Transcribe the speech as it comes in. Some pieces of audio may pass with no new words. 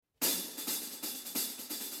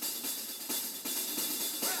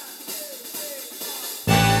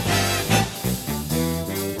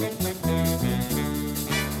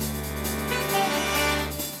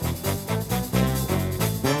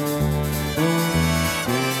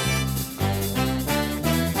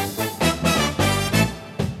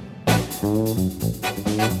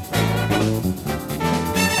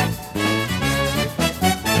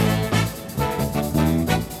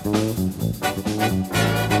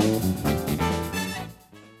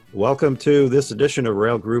Welcome to this edition of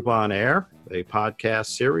Rail Group on Air, a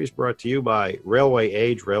podcast series brought to you by Railway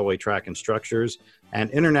Age, Railway Track and Structures,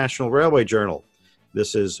 and International Railway Journal.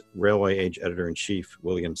 This is Railway Age Editor-in-Chief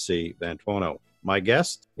William C. Vantuono. My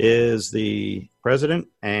guest is the President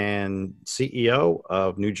and CEO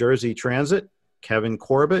of New Jersey Transit, Kevin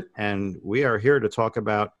Corbett, and we are here to talk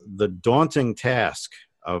about the daunting task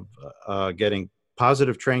of getting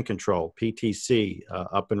Positive Train Control, PTC,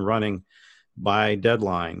 up and running by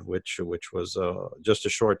deadline, which was just a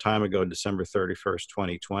short time ago, December 31st,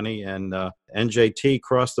 2020, and NJT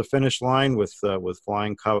crossed the finish line with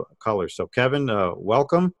flying colors. So, Kevin,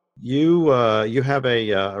 welcome. You have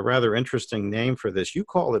a rather interesting name for this. You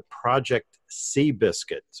call it Project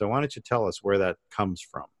Seabiscuit. So, why don't you tell us where that comes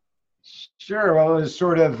from? Sure. Well, it was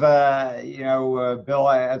sort of, Bill,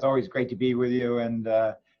 it's always great to be with you, and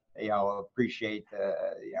appreciate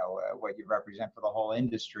what you represent for the whole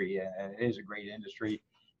industry. And it is a great industry,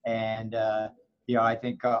 and I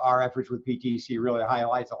think our efforts with PTC really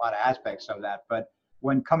highlights a lot of aspects of that. But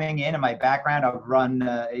when coming in my background, I've run,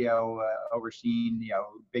 overseen,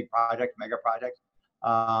 big projects, mega projects.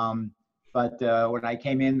 But when I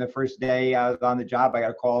came in the first day I was on the job, I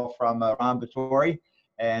got a call from Ron Vittori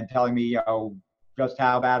and telling me, just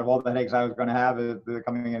how bad of all the headaches I was going to have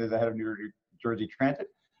coming in as the head of New Jersey Transit.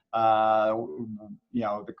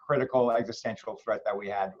 The critical existential threat that we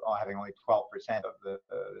had, having only 12% of the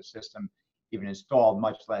system even installed,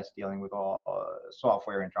 much less dealing with all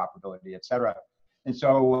software interoperability, et cetera. And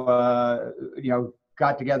so,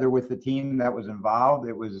 got together with the team that was involved.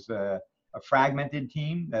 It was a fragmented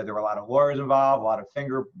team. There were a lot of lawyers involved, a lot of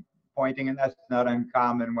finger pointing, and that's not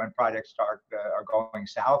uncommon when projects are going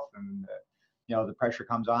south and, the pressure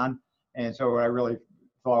comes on. And so what I really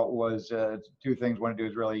thought was two things I want to do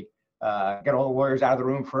is really get all the lawyers out of the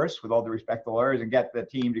room first, with all due respect to lawyers, and get the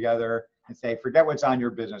team together and say, forget what's on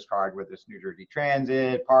your business card with this New Jersey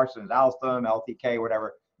Transit, Parsons, Alstom, LTK,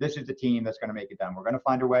 whatever. This is the team that's going to make it done. We're going to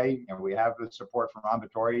find a way. We have the support from Ron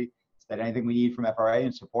Vittori, that anything we need from FRA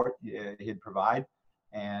and support, he'd provide.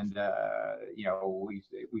 And,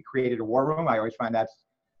 we created a war room. I always find that's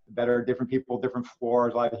better, different people, different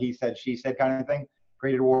floors, like he said, she said kind of thing.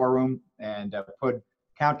 Created a war room and put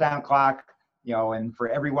countdown clock, and for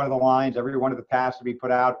every one of the lines, every one of the paths to be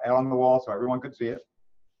put out on the wall so everyone could see it.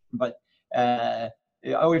 But I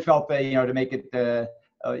always felt that, to make it,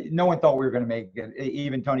 no one thought we were going to make it.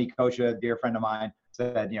 Even Tony Kosha, a dear friend of mine,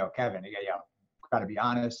 said, Kevin, got to be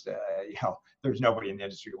honest, there's nobody in the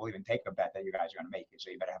industry who will even take a bet that you guys are going to make it.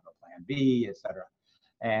 So you better have a plan B, et cetera.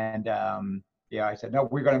 And, I said, no,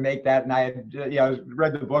 we're going to make that. And I had,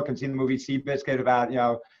 read the book and seen the movie Seabiscuit about,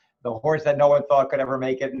 the horse that no one thought could ever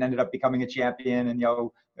make it and ended up becoming a champion and,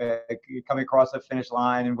 coming across the finish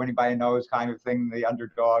line and winning by a nose kind of thing, the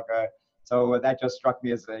underdog. So that just struck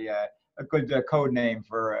me as a good code name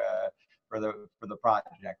for the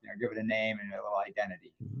project. Give it a name and a little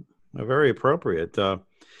identity. Very appropriate.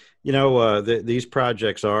 These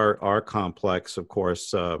projects are complex, of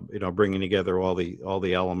course. Bringing together all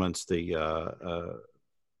the elements, the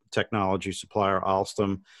technology supplier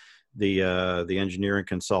Alstom, the engineering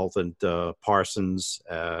consultant Parsons,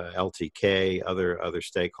 LTK, other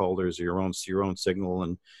stakeholders, your own signal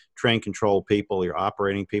and train control people, your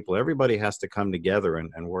operating people. Everybody has to come together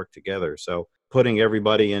and work together. So putting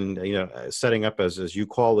everybody in, setting up as you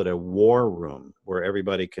call it, a war room where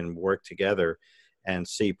everybody can work together and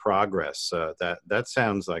see progress. That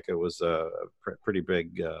sounds like it was a pretty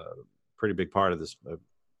big part of this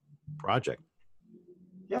project.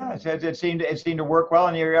 Yeah, it seemed to work well,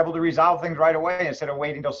 and you're able to resolve things right away instead of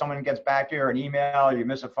waiting until someone gets back to you or an email, or you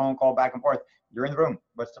miss a phone call back and forth. You're in the room.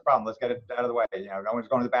 What's the problem? Let's get it out of the way. No one's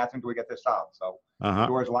going to the bathroom until we get this solved. So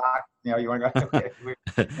doors locked. You want to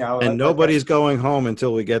go. And nobody's going home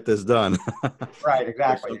until we get this done. Right.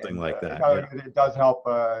 Exactly. Something like that. It does help.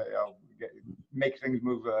 Make things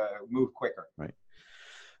move quicker. Right.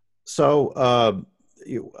 So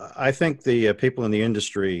I think the people in the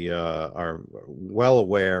industry are well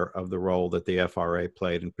aware of the role that the FRA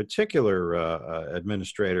played, in particular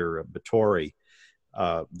Administrator Vittori,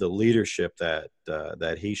 the leadership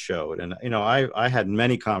that he showed. And I had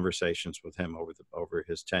many conversations with him over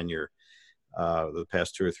his tenure, the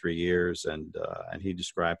past 2 or 3 years, and he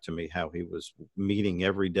described to me how he was meeting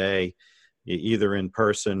every day, either in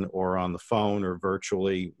person or on the phone or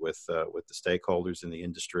virtually with the stakeholders in the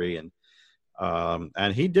industry. And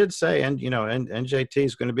he did say, and NJT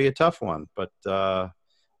is going to be a tough one, but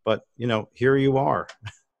here you are.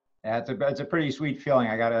 Yeah, it's a pretty sweet feeling,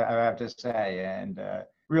 I have to say, and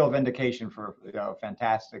real vindication for a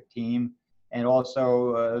fantastic team, and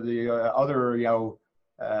also the other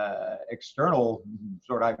external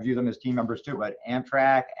sort of, I view them as team members too, but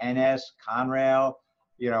Amtrak, NS, Conrail,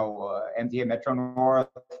 MTA Metro North,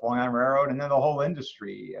 Long Island Railroad, and then the whole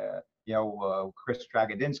industry. Chris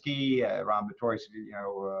Dragodinsky, Ron Vittori,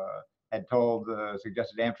 had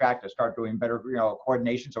suggested Amtrak to start doing better,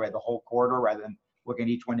 coordination. So we had the whole corridor rather than looking at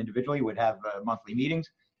each one individually. We'd have monthly meetings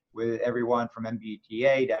with everyone from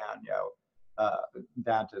MBTA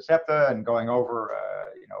down to SEPTA and going over,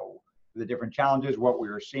 the different challenges, what we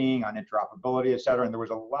were seeing on interoperability, et cetera. And there was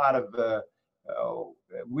a lot of,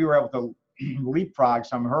 we were able to leapfrog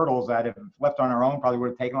some hurdles that if left on our own probably would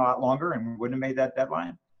have taken a lot longer and we wouldn't have made that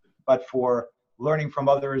deadline. But for learning from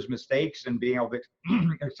others' mistakes and being able to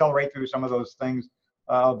accelerate through some of those things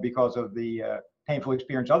because of the painful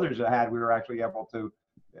experience others had, we were actually able to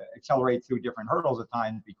accelerate through different hurdles at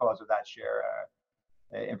times because of that share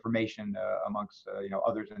information amongst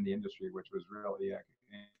others in the industry, which was really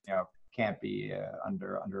can't be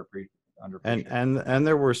underappreciated. And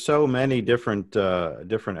there were so many different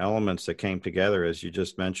elements that came together, as you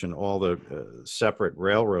just mentioned, all the separate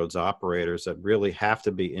railroads operators that really have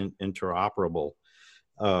to be interoperable.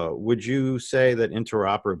 Would you say that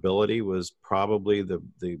interoperability was probably the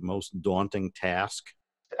most daunting task?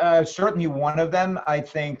 Certainly one of them. I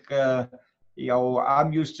think I'm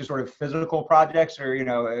used to sort of physical projects,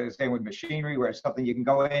 or same with machinery, where it's something you can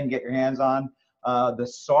go in, get your hands on. The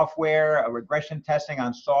software, regression testing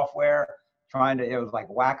on software, it was like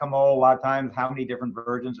whack-a-mole a lot of times, how many different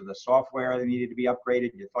versions of the software that needed to be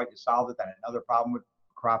upgraded. You thought you solved it, then another problem would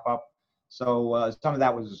crop up. So some of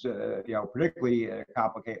that was, particularly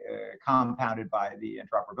compounded by the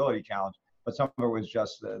interoperability challenge, but some of it was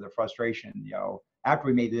just the frustration. After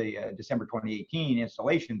we made the December 2018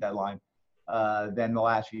 installation deadline, then the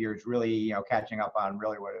last few years really, catching up on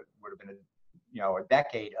really what it would have been a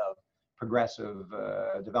decade of progressive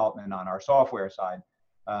development on our software side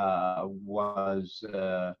was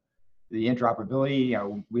the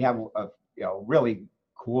interoperability. We have a really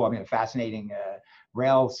cool, a fascinating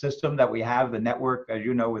rail system that we have, the network, as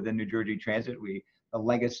you know, within New Jersey Transit. The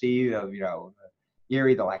legacy of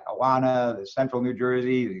Erie, the Lackawanna, the Central New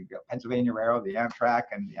Jersey, the Pennsylvania Railroad, the Amtrak,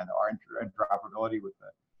 and our interoperability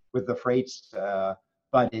with the freights.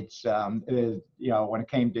 But it's when it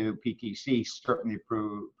came to PTC, certainly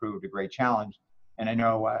proved a great challenge. And I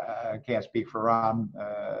know I can't speak for Ron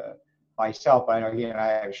myself, but I know he and I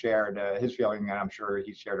have shared his feeling, and I'm sure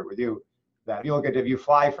he shared it with you. That if you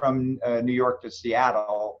fly from New York to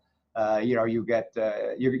Seattle, you get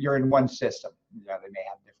you're in one system. They may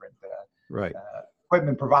have different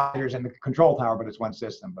equipment providers in the control tower, but it's one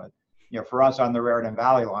system. But for us on the Raritan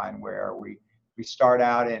Valley line, where we start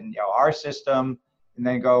out in our system, and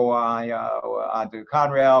then go on to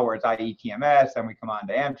Conrail, where it's IETMS, then we come on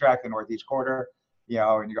to Amtrak, the Northeast Corridor,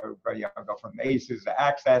 and you go from ACES to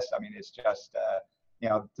Access. It's just,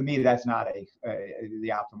 to me, that's not the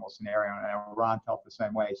optimal scenario, and Ron felt the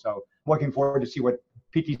same way. So looking forward to see what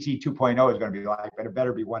PTC 2.0 is going to be like, but it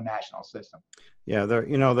better be one national system. Yeah,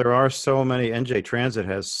 there are so many. NJ Transit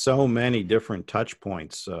has so many different touch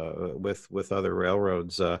points with other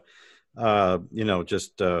railroads.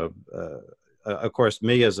 Of course,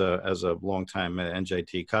 me as a longtime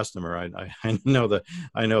NJT customer, I know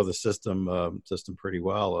the system pretty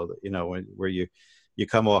well. Where you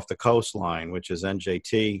come off the coastline, which is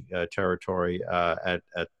NJT territory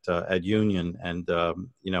at Union, and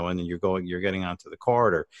and then you're getting onto the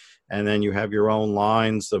corridor, and then you have your own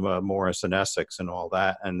lines, the Morris and Essex and all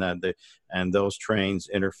that, and then those trains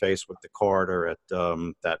interface with the corridor at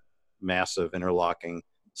that massive interlocking.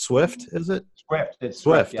 Swift, is it? Swift. It's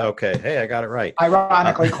Swift. Yeah. Okay. Hey, I got it right.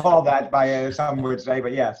 Ironically called that by some would say,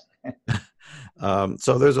 but yes.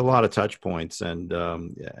 So there's a lot of touch points, and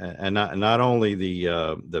not only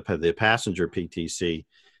the passenger PTC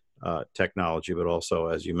technology, but also,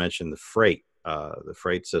 as you mentioned, the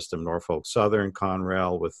freight system, Norfolk Southern,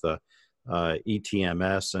 Conrail with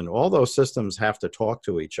ETMS, and all those systems have to talk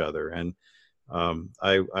to each other. And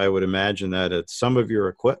I would imagine that some of your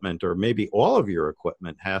equipment, or maybe all of your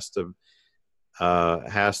equipment, has to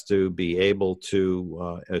be able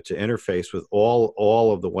to interface with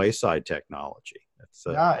all of the wayside technology.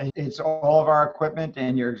 It's all of our equipment,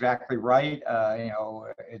 and you're exactly right.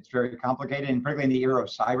 It's very complicated, and particularly in the era of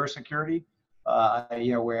cybersecurity,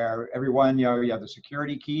 where everyone, you have the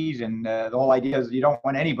security keys, and the whole idea is you don't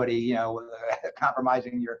want anybody,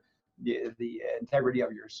 compromising the integrity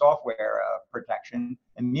of your software protection.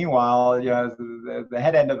 And meanwhile, the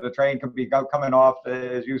head end of the train could be coming off,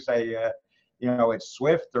 as you say, it's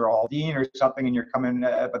Swift or Aldine or something, and you're coming,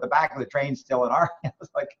 but the back of the train's still in our,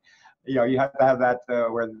 it's like, you have to have that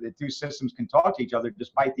where the two systems can talk to each other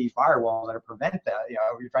despite these firewalls that prevent that.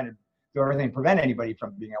 You're trying to do everything to prevent anybody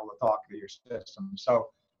from being able to talk to your system. So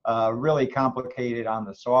really complicated on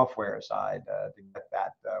the software side to get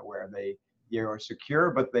that where you're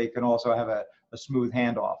secure, but they can also have a smooth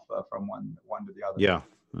handoff from one to the other. Yeah,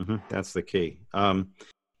 that's the key.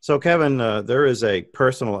 So Kevin, there is a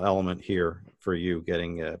personal element here for you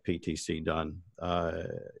getting PTC done.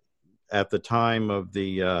 At the time of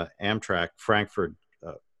the Amtrak Frankfurt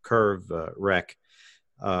Curve wreck,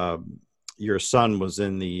 your son was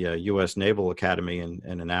in the U.S. Naval Academy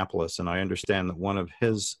in Annapolis, and I understand that one of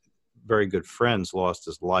his very good friends lost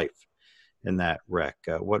his life in that wreck.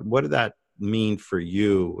 What did that mean for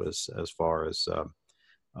you as far as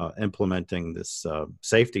implementing this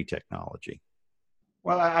safety technology?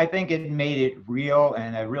 Well, I think it made it real,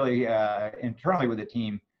 and really internally with the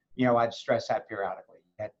team, I'd stress that periodically.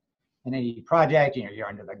 That in any project, you're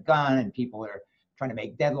under the gun, and people are trying to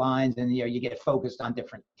make deadlines, and you get focused on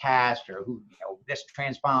different tasks, or this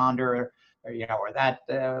transponder, or that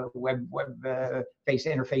web face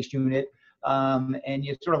interface unit, and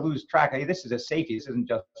you sort of lose track. Hey, this is a safety. This isn't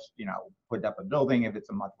just put up a building. If it's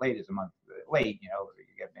a month late, it's a month late. You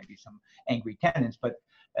get maybe some angry tenants, but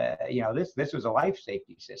this was a life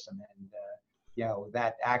safety system, and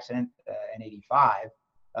that accident in '85.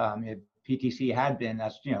 If PTC had been,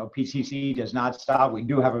 PTC does not solve. We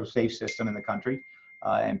do have a safe system in the country,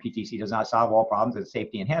 and PTC does not solve all problems. It's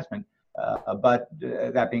safety enhancement. But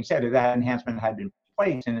that being said, if that enhancement had been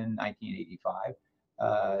placed in 1985,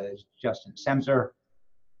 Justin Semser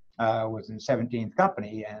was in the 17th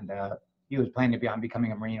Company, and he was planning on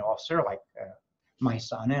becoming a Marine officer like my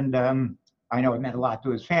son. And I know it meant a lot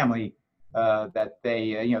to his family that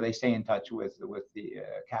they stay in touch with the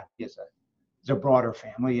Kathy as a broader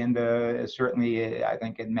family, and certainly I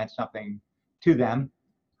think it meant something to them,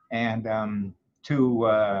 and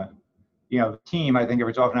to the team. I think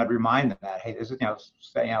every so often I'd remind them that, hey, this is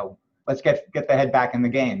let's get the head back in the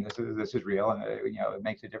game. This is real, and it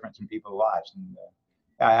makes a difference in people's lives, and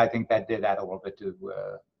I think that did add a little bit to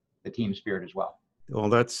the team spirit as well. Well,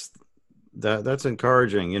 that's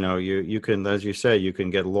encouraging. You can, as you say, you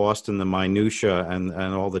can get lost in the minutia and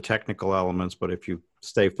all the technical elements, but if you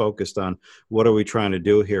stay focused on what are we trying to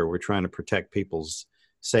do here, we're trying to protect people's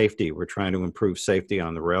safety. We're trying to improve safety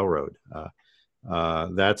on the railroad.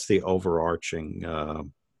 That's the overarching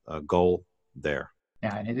goal there.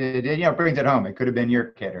 Yeah, and it brings it home. It could have been your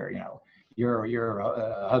kid, or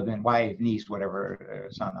your husband, wife, niece, whatever,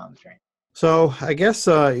 son on the train. So I guess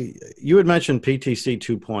you had mentioned PTC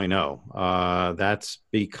 2.0. That's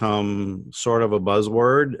become sort of a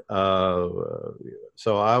buzzword.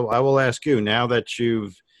 So I will ask you, now that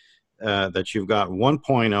you've got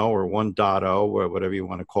 1.0 or 1.0, or whatever you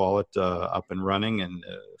want to call it, up and running and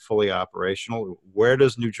fully operational, where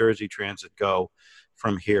does New Jersey Transit go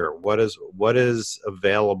from here? What is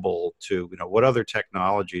available to, what other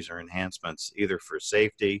technologies or enhancements, either for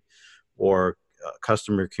safety or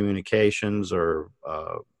customer communications or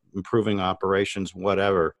improving operations,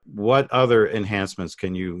 whatever? What other enhancements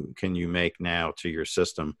can you make now to your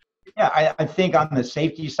system? Yeah, I think on the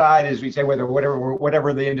safety side, as we say,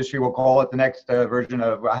 whatever the industry will call it, the next version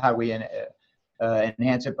of how we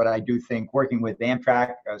enhance it. But I do think working with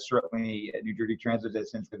Amtrak, certainly New Jersey Transit,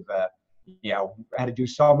 since we've had to do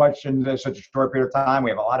so much in such a short period of time, we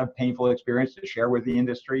have a lot of painful experience to share with the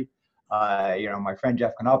industry. My friend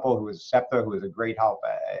Jeff Knuppel, who was SEPTA, who was a great help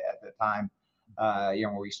at the time.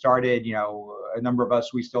 When we started, a number of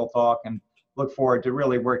us, we still talk and look forward to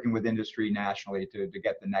really working with industry nationally to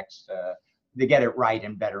get the next, to get it right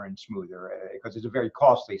and better and smoother, because it's a very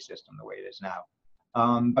costly system the way it is now.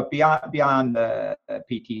 But beyond the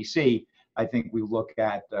PTC, I think we look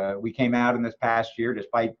at, we came out in this past year,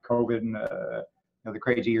 despite COVID and the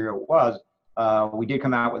crazy year it was. We did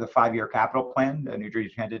come out with a 5-year capital plan. New Jersey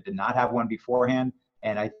Transit did not have one beforehand.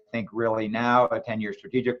 And I think really now a 10-year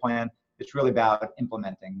strategic plan, it's really about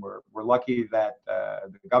implementing. We're lucky that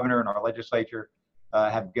the governor and our legislature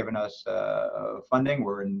have given us funding.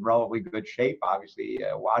 We're in relatively good shape. Obviously,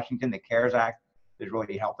 Washington, the CARES Act has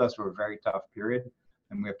really helped us through a very tough period.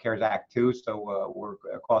 And we have CARES Act 2, so we're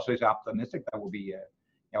cautiously optimistic that we'll be,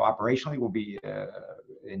 operationally, we'll be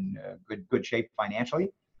in good shape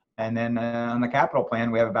financially. And then on the capital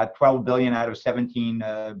plan, we have about $12 billion out of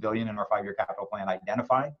 $17 billion in our 5-year capital plan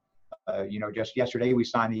identified. Just yesterday we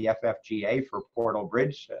signed the FFGA for Portal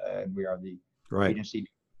Bridge, and we are the agency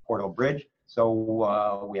Portal Bridge.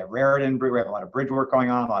 So we have Raritan, we have a lot of bridge work going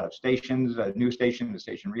on, a lot of stations, a new station, the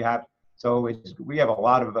station rehab. So we have a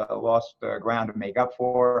lot of lost ground to make up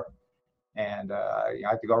for. And I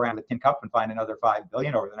have to go around the tin cup and find another 5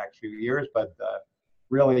 billion over the next few years. But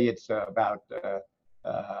really, it's about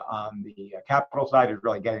on the capital side is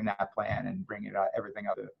really getting that plan and bringing everything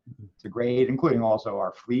up to grade, including also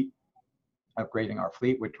our fleet, upgrading our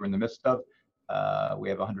fleet, which we're in the midst of. We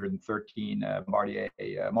have 113 Bombardier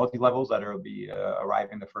multi-levels that will be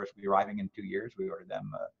arriving. The first will be arriving in 2 years. We ordered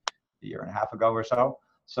them a year and a half ago or so.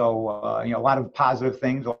 So, a lot of positive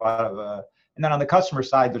things, a lot of, and then on the customer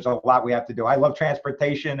side, there's a lot we have to do. I love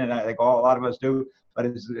transportation, and I think a lot of us do, but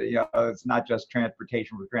it's not just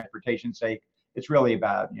transportation for transportation's sake. It's really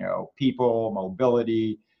about, people,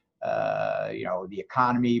 mobility, the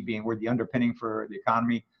economy we're the underpinning for the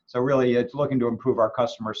economy. So really, it's looking to improve our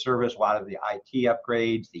customer service, a lot of the IT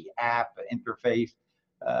upgrades, the app interface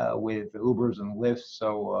with Ubers and Lyfts.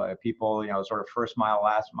 So people, sort of first mile,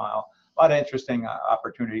 last mile, a lot of interesting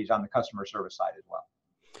opportunities on the customer service side as well.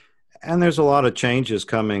 And there's a lot of changes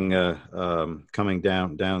coming down.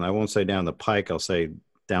 I won't say down the pike. I'll say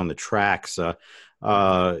down the tracks. All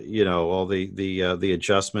the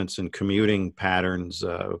adjustments in commuting patterns.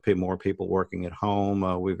 More people working at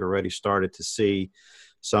home. We've already started to see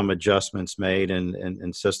some adjustments made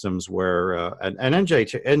in systems where and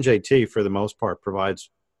NJT for the most part provides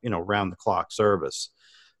round the clock service.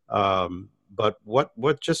 But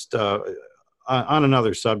what just on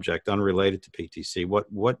another subject unrelated to PTC,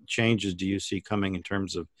 what changes do you see coming in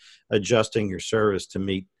terms of adjusting your service to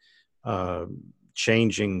meet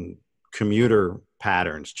changing commuter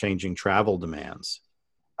patterns, changing travel demands?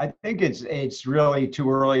 I think it's really too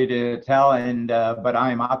early to tell, but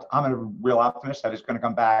I'm a real optimist that it's going to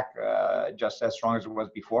come back just as strong as it was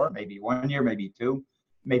before. Maybe 1 year, maybe two,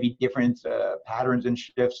 maybe different patterns and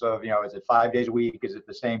shifts of is it 5 days a week? Is it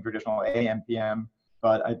the same traditional AM PM?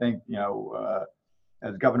 But I think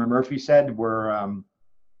as Governor Murphy said, we're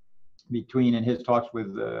between in his talks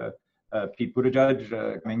with Pete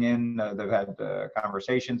Buttigieg coming in. They've had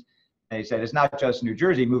conversations. And he said it's not just New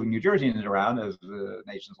Jersey moving New Jerseyans around as the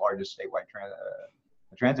nation's largest statewide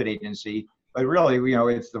transit agency, but really,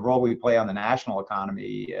 it's the role we play on the national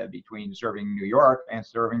economy between serving New York and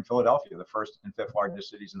serving Philadelphia, the first and fifth largest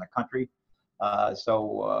cities in the country.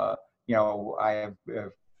 So I have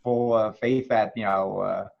full faith that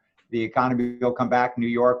the economy will come back. New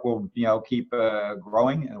York will keep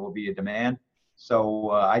growing, and will be a demand. So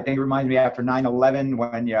I think it reminds me after 9/11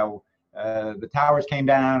 when the towers came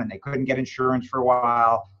down and they couldn't get insurance for a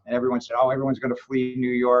while, and everyone said, everyone's going to flee New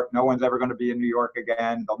York. No one's ever going to be in New York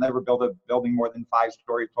again. They'll never build a building more than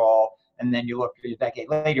 5-story tall. And then you look a decade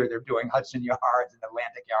later, they're doing Hudson Yards and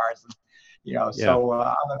Atlantic Yards. And, So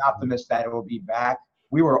I'm an optimist that it will be back.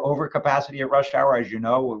 We were over capacity at rush hour, as you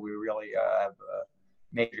know. We really have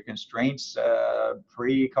major constraints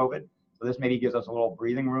pre-COVID. So this maybe gives us a little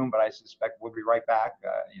breathing room, but I suspect we'll be right back.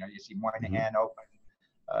 You see Moynihan open.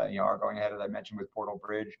 Are going ahead, as I mentioned, with Portal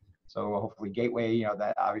Bridge. So hopefully Gateway,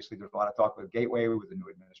 that obviously there's a lot of talk with Gateway with the new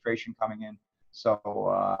administration coming in. So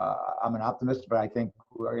I'm an optimist, but I think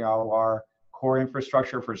our core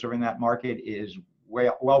infrastructure for serving that market is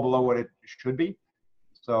well below what it should be.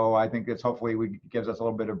 So I think it's hopefully gives us a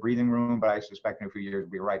little bit of breathing room, but I suspect in a few years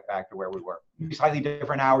we'll be right back to where we were. Slightly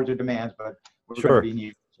different hours or demands, but we're going to be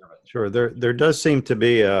needed. Sure. There does seem to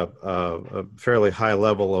be a fairly high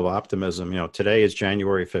level of optimism. Today is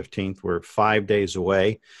January 15th. We're 5 days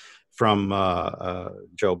away from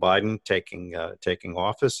Joe Biden taking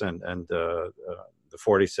office, and the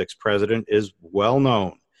 46th president is well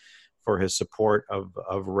known for his support of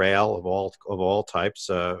rail of all types,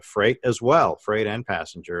 freight as well, freight and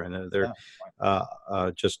passenger. And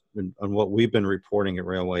just on what we've been reporting at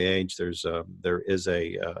Railway Age, there is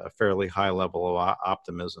a fairly high level of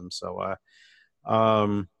optimism. So,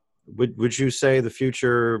 would you say the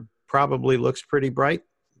future probably looks pretty bright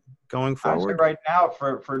going forward? Right now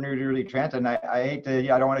for New Jersey Transit, and I hate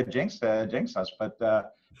to, I don't want to jinx us, but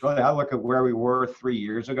really I look at where we were 3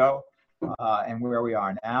 years ago. And where we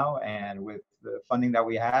are now, and with the funding that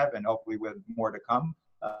we have, and hopefully with more to come,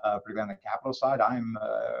 particularly on the capital side, I'm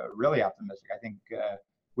really optimistic. I think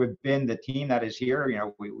we've been the team that is here.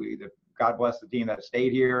 God bless the team that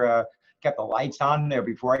stayed here, kept the lights on there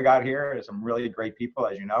before I got here. There's some really great people,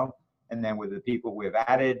 as you know. And then with the people we've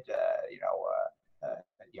added,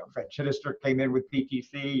 Fred Chittister came in with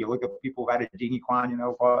PTC. You look at people who've added, Jeannie Kwan,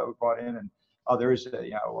 brought in, and others,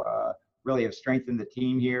 really have strengthened the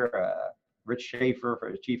team here. Rich Schaefer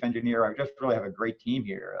for chief engineer. I just really have a great team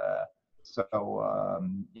here.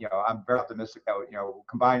 I'm very optimistic that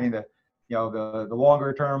combining the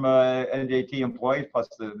longer term NJT employees plus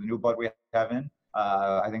the new blood we have in,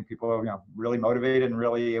 I think people are really motivated, and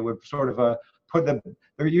really it would sort of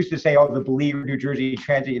they used to say, oh, the Believe New Jersey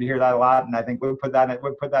Transit, you'd hear that a lot, and I think we'll put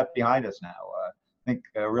that behind us now. I think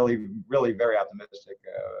really very optimistic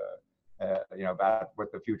about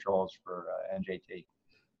what the future holds for NJT.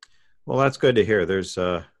 Well, that's good to hear. There's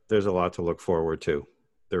a lot to look forward to.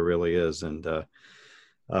 There really is, and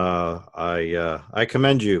I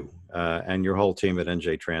commend you and your whole team at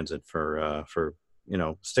NJ Transit for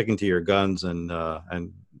sticking to your guns and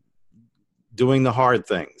doing the hard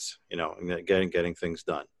things, and getting things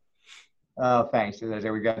done. Thanks.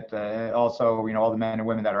 We got also all the men and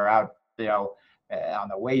women that are out on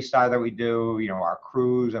the waste side that we do. Our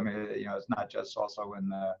crews. I mean, it's not just also in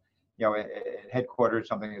the at headquarters.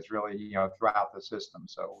 Something that's really throughout the system.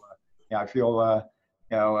 So I feel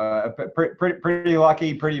pretty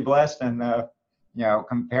lucky, pretty blessed, and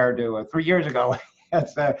compared to 3 years ago,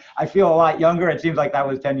 I feel a lot younger. It seems like that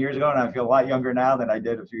was 10 years ago, and I feel a lot younger now than I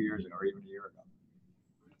did a few years ago, or even a year ago.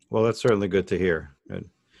 Well, that's certainly good to hear. Good.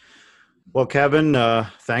 Well, Kevin,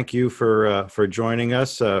 thank you for joining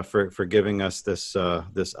us, for giving us this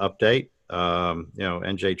update.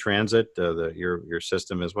 NJ Transit, your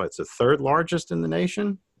system is what? It's the third largest in the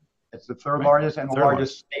nation. It's the third largest and the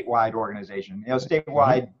largest statewide organization.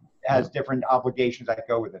 Statewide has different obligations that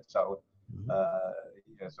go with it. So,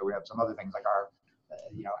 so we have some other things like our,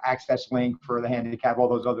 Access Link for the handicap, all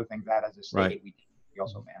those other things that as a state we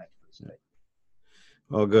also manage for the state.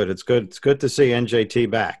 Well, good. It's good to see NJT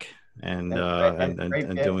back and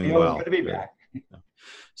doing well. Good to be back.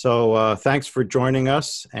 So thanks for joining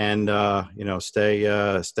us, and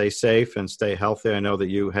stay safe and stay healthy. I know that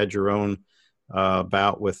you had your own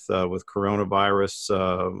bout with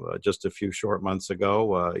coronavirus just a few short months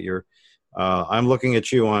ago. I'm looking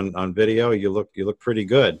at you on video. You look pretty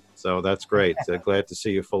good, so that's great. Glad to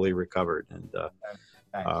see you fully recovered, and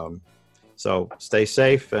so stay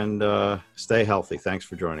safe and stay healthy. Thanks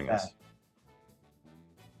for joining us.